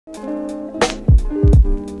Today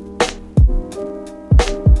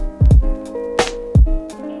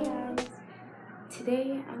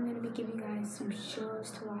I'm going to be giving you guys some shows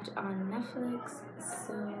to watch on Netflix.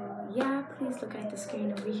 So yeah, please look at the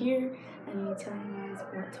screen over here and me tell you guys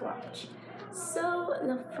what to watch. So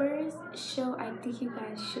the first show I think you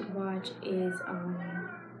guys should watch is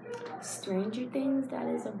Stranger Things. That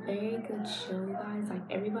is a very good show, you guys. Like,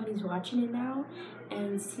 everybody's watching it now,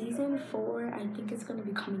 and season 4 I think it's going to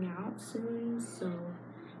be coming out soon. So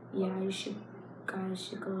yeah, you guys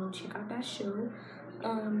should go check out that show.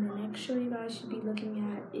 The next show you guys should be looking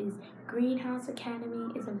at is Greenhouse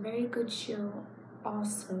Academy. It's a very good show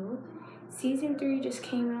also. Season 3 just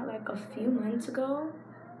came out like a few months ago,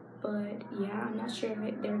 but yeah, I'm not sure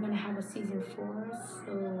if they're gonna have a season 4,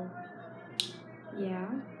 so yeah.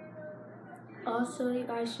 Also, you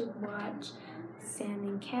guys should watch Sam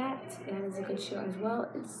and Cat. That is a good show as well.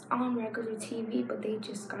 It's on regular TV, but they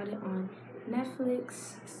just got it on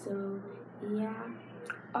Netflix, so yeah.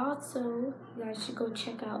 Also, you guys should go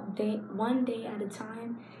check out One Day at a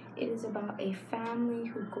Time. It is about a family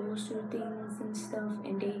who goes through things and stuff,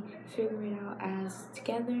 and they figure it out as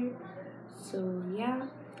together. So yeah,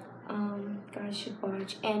 guys should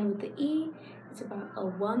watch And with the E. It's about a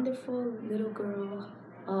wonderful little girl.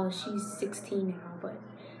 She's 16 now, but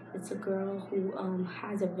it's a girl who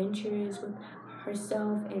has adventures with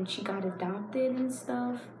herself, and she got adopted and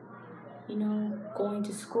stuff. You know, going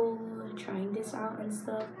to school, trying this out and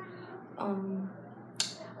stuff.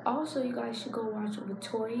 Also, you guys should go watch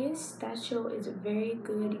Victorious. That show is very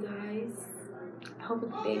good, you guys. I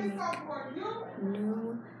hope they make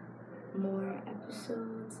more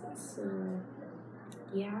episodes. So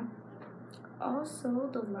yeah. Also,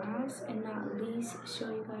 the last and not least show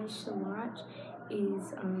you guys should watch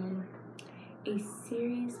is a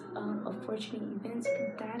series of unfortunate events.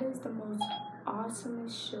 That is the most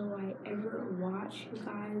awesomest show I ever watched, you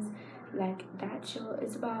guys. Like, that show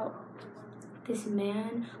is about this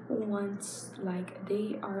man who wants, like,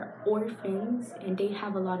 they are orphans and they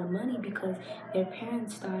have a lot of money because their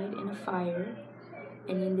parents died in a fire,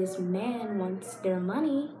 and then this man wants their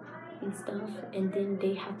money and stuff, and then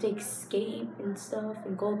they have to escape and stuff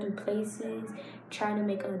and go through places trying to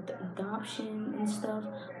make an adoption and stuff,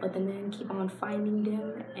 but the man keep on finding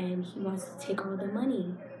them and he wants to take all the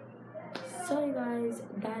money. So you guys,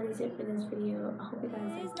 that is it for this video. I hope you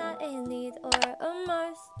guys liked it. Not a need or a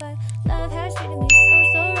must, but love has treated me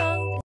so